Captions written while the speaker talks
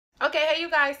Okay, hey you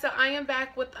guys, so I am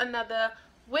back with another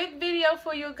wig video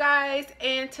for you guys,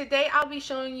 and today I'll be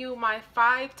showing you my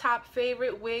 5 top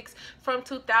favorite wigs from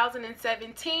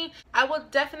 2017. I will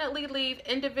definitely leave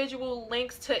individual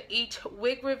links to each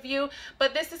wig review,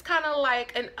 but this is kind of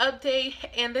like an update,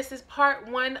 and this is part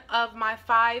 1 of my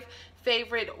 5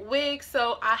 favorite wigs,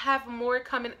 so I have more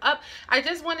coming up. I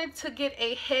just wanted to get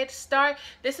a head start.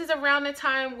 This is around the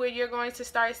time where you're going to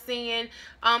start seeing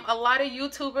a lot of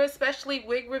YouTubers, especially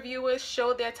wig reviewers,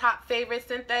 show their top favorite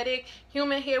synthetic,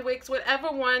 human hair wigs, whatever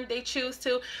one they choose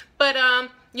to. But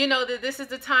you know that this is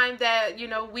the time that, you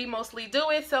know, we mostly do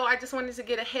it, so I just wanted to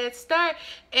get a head start.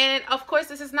 And of course,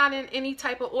 this is not in any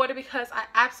type of order because I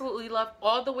absolutely love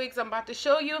all the wigs I'm about to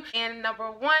show you. And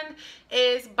number 1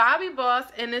 is Bobby Boss,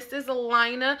 and this is a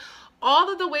liner.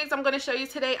 All of the wigs I'm going to show you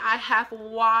today I have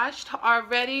washed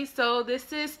already, so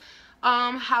this is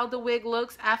how the wig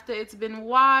looks after it's been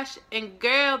washed. And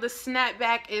girl, the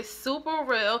snapback is super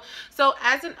real. So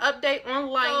as an update on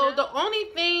liner, so the only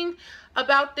thing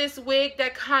about this wig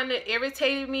that kind of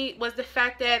irritated me was the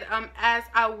fact that as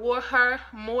I wore her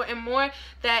more and more,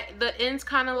 that the ends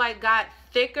kind of like got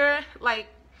thicker. Like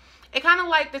it kind of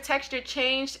like the texture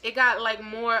changed. It got like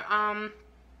more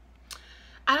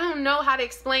I don't know how to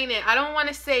explain it. I don't want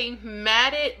to say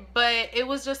matted, but it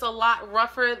was just a lot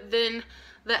rougher than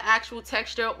the actual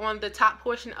texture on the top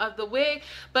portion of the wig.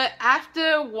 But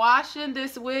after washing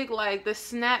this wig, like the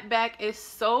snapback is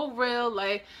so real.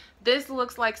 Like this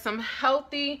looks like some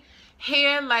healthy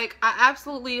hair. Like I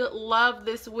absolutely love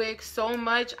this wig so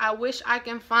much. I wish I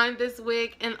can find this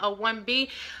wig in a 1B,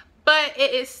 but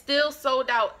it is still sold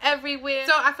out everywhere.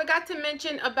 So I forgot to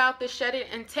mention about the shedding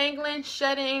and tangling.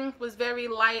 Shedding was very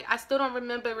light. I still don't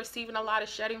remember receiving a lot of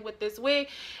shedding with this wig,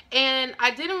 and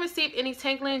I didn't receive any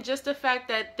tangling, just the fact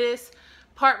that this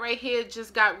part right here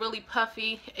just got really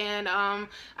puffy, and I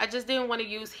just didn't want to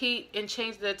use heat and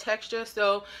change the texture.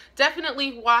 So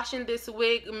definitely washing this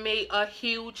wig made a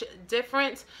huge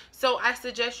difference. So I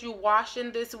suggest you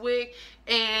washing this wig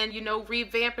and, you know,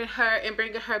 revamping her and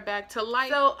bringing her back to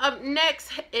life. So up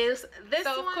next is this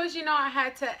one. Of course, you know, I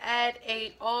had to add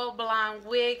a all blonde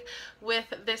wig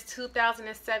with this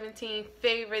 2017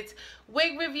 favorites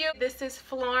wig review. This is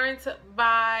Florence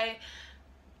by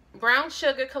Brown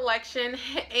Sugar collection,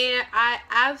 and I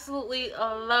absolutely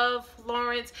love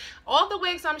Florence. All the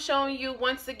wigs I'm showing you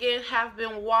once again have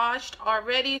been washed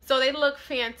already, so they look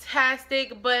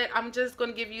fantastic, but I'm just going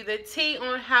to give you the tea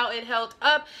on how it held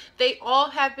up. They all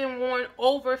have been worn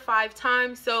over 5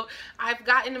 times, so I've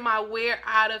gotten my wear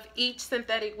out of each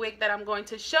synthetic wig that I'm going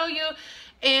to show you,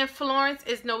 and Florence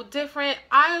is no different.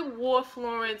 I wore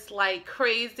Florence like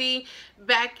crazy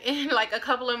back in like a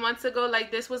couple of months ago.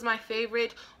 Like this was my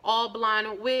favorite all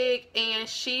blonde wig, and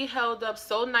she held up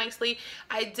so nicely.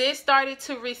 I did started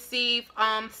to receive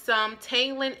some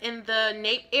tangling in the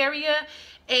nape area,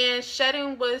 and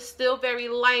shedding was still very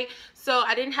light, so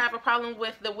I didn't have a problem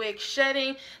with the wig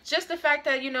shedding. Just the fact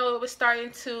that, you know, it was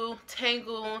starting to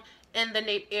tangle in the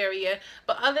nape area.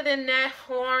 But other than that,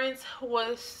 Florence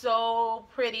was so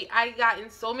pretty. I gotten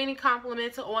so many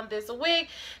compliments on this wig.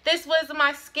 This was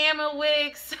my scammer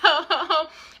wig, so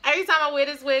every time I wear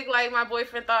this wig, like my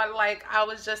boyfriend thought like I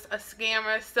was just a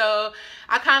scammer. So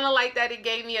I kind of like that it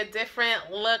gave me a different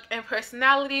look and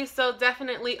personality. So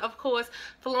definitely, of course,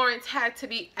 Florence had to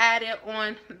be added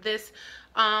on this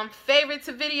favorites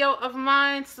video of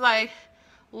mine. So, like,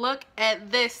 look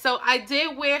at this. So I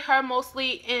did wear her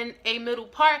mostly in a middle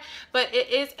part, but it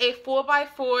is a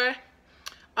 4x4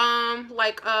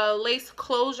 like a lace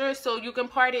closure, so you can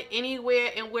part it anywhere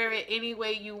and wear it any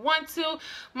way you want to.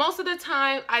 Most of the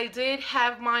time I did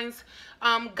have mine's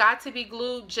got to be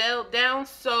glued gelled down,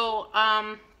 so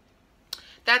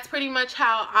that's pretty much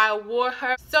how I wore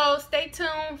her. So stay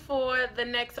tuned for the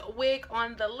next wig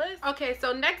on the list. Okay,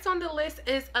 so next on the list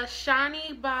is a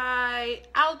Shiny by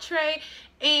Outre,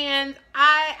 and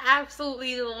I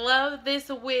absolutely love this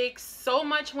wig so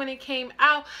much when it came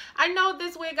out. I know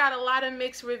this wig got a lot of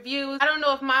mixed reviews. I don't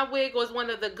know if my wig was one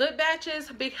of the good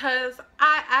batches, because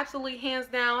I absolutely hands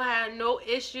down had no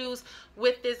issues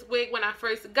with this wig when I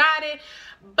first got it.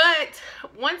 But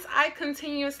once I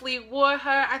continuously wore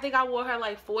her, I think I wore her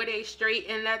like 4 days straight,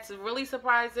 and that's really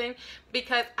surprising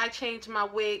because I change my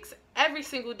wigs every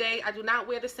single day. I do not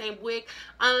wear the same wig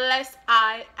unless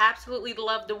I absolutely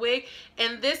love the wig,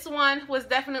 and this one was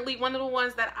definitely one of the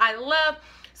ones that I love.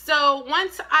 So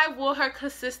once I wore her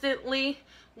consistently,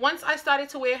 once I started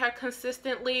to wear her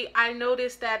consistently, I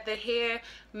noticed that the hair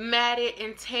matted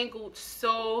and tangled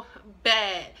so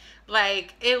bad.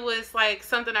 Like, it was like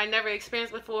something I never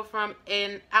experienced before from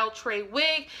an Outre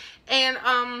wig. And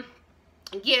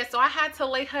yeah, so I had to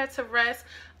lay her to rest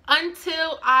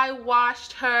until I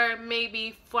washed her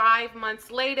maybe 5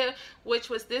 months later, which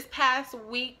was this past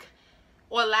week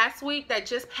or last week that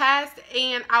just passed.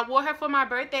 And I wore her for my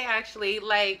birthday actually.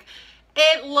 Like,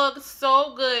 it looked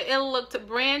so good. It looked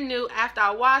brand new after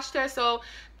I washed her. So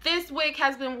this wig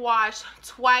has been washed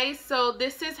twice. So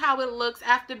this is how it looks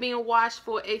after being washed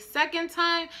for a second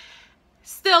time.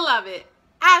 Still love it.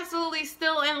 Absolutely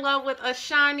still in love with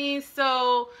Ashani.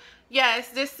 So yes,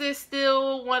 this is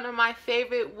still one of my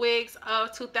favorite wigs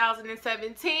of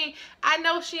 2017. I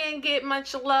know she ain't get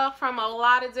much love from a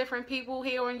lot of different people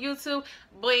here on YouTube,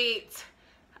 but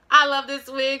I love this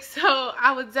wig, so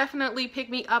I would definitely pick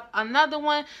me up another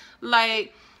one.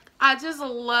 Like, I just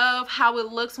love how it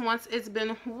looks once it's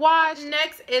been washed.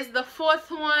 Next is the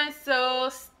fourth one, so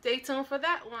stay tuned for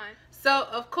that one. So,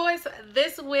 of course,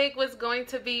 this wig was going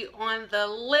to be on the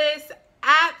list.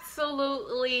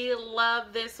 Absolutely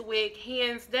love this wig,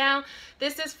 hands down.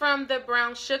 This is from the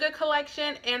Brown Sugar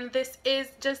collection, and this is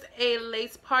just a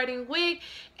lace parting wig,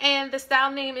 and the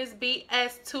style name is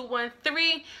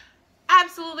BS213.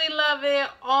 Absolutely love it.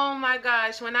 Oh my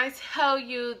gosh, when I tell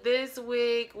you this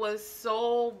wig was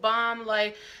so bomb,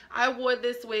 like I wore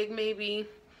this wig maybe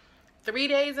 3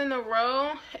 days in a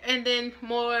row, and then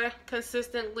more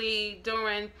consistently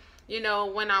during, you know,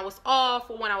 when I was off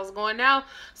or when I was going out.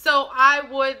 So I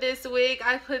wore this wig.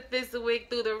 I put this wig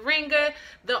through the ringer.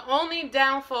 The only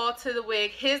downfall to the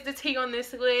wig, here's the tea on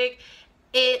this wig,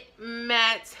 it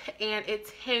mats and it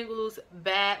tangles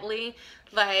badly.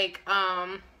 Like,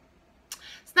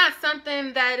 it's not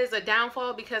something that is a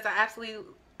downfall because I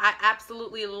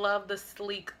absolutely love the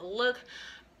sleek look,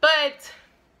 but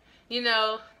you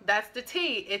know, that's the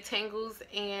tea. It tangles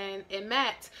and it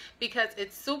mats because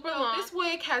it's super long. This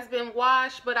wig has been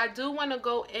washed, but I do want to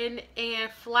go in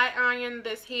and flat iron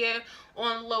this hair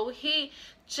on low heat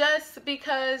just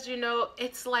because, you know,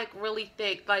 it's like really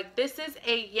thick. Like, this is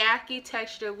a yaki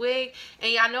texture wig,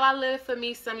 and y'all know I live for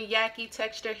me some yaki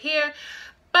texture hair.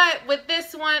 But with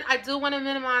this one, I do want to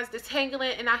minimize the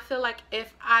tangling, and I feel like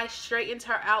if I straightened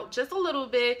her out just a little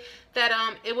bit, that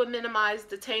it would minimize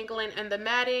the tangling and the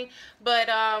matting. But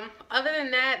other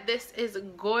than that, this is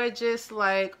gorgeous.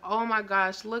 Like, oh my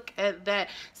gosh, look at that.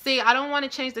 See, I don't want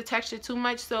to change the texture too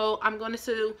much, so I'm going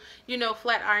to, you know,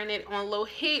 flat iron it on low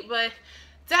heat. But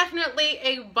definitely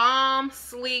a bomb,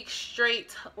 sleek,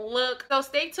 straight look. So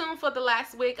stay tuned for the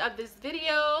last wig of this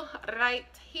video right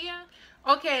here.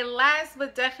 Okay, last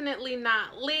but definitely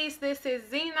not least, this is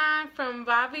Z9 from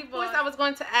Bobbi Boss. Of course, I was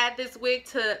going to add this wig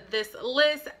to this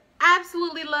list.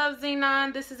 Absolutely love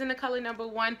Z9. This is in the color number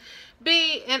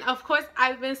 1B, and of course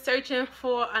I've been searching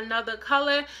for another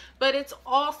color, but it's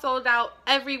all sold out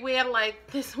everywhere. Like,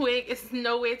 this wig is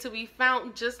nowhere to be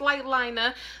found, just like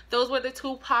Lina. Those were the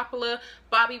two popular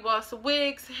Bobbi Boss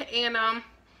wigs, and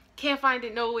can't find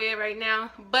it nowhere right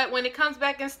now. But when it comes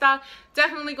back in stock,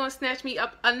 definitely gonna snatch me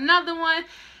up another one.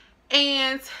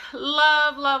 And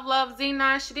love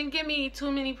Z9. She didn't give me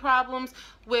too many problems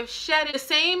with shedding. The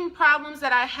same problems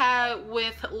that I had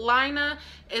with Lina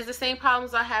is the same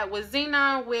problems I had with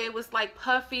Z9, where it was like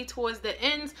puffy towards the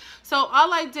ends. So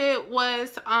all I did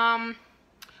was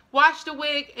wash the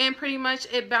wig, and pretty much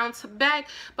it bounced back.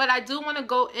 But I do want to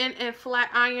go in and flat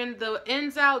iron the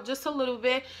ends out just a little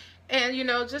bit, and, you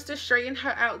know, just to straighten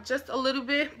her out just a little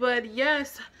bit. But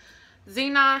yes,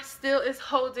 Z9 still is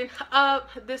holding up.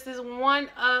 This is one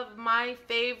of my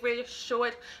favorite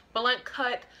short blunt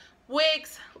cut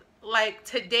wigs, like,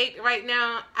 to date right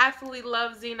now. Absolutely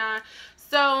love Z9.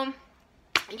 So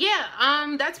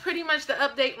yeah, that's pretty much the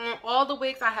update on all the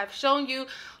wigs I have shown you.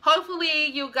 Hopefully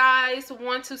you guys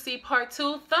want to see part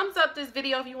 2. Thumbs up this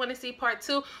video if you want to see part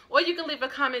 2, or you can leave a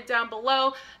comment down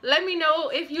below. Let me know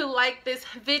if you like this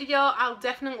video. I'll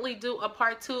definitely do a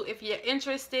part 2 if you're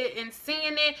interested in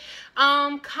seeing it.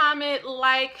 Comment,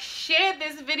 like, share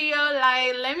this video.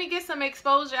 Like, let me get some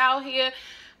exposure out here.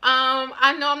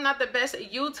 I know I'm not the best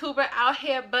YouTuber out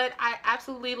here, but I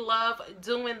absolutely love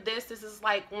doing this. This is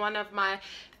like one of my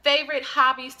favorite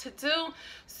hobbies to do.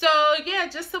 So yeah,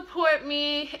 just support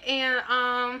me, and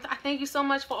I thank you so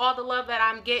much for all the love that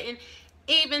I'm getting,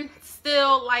 even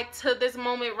still, like, to this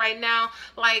moment right now.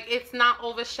 Like, it's not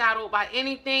overshadowed by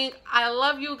anything. I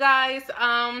love you guys.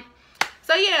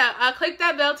 So yeah, click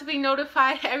that bell to be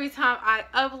notified every time I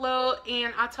upload,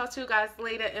 and I'll talk to you guys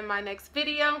later in my next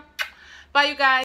video. Bye, you guys.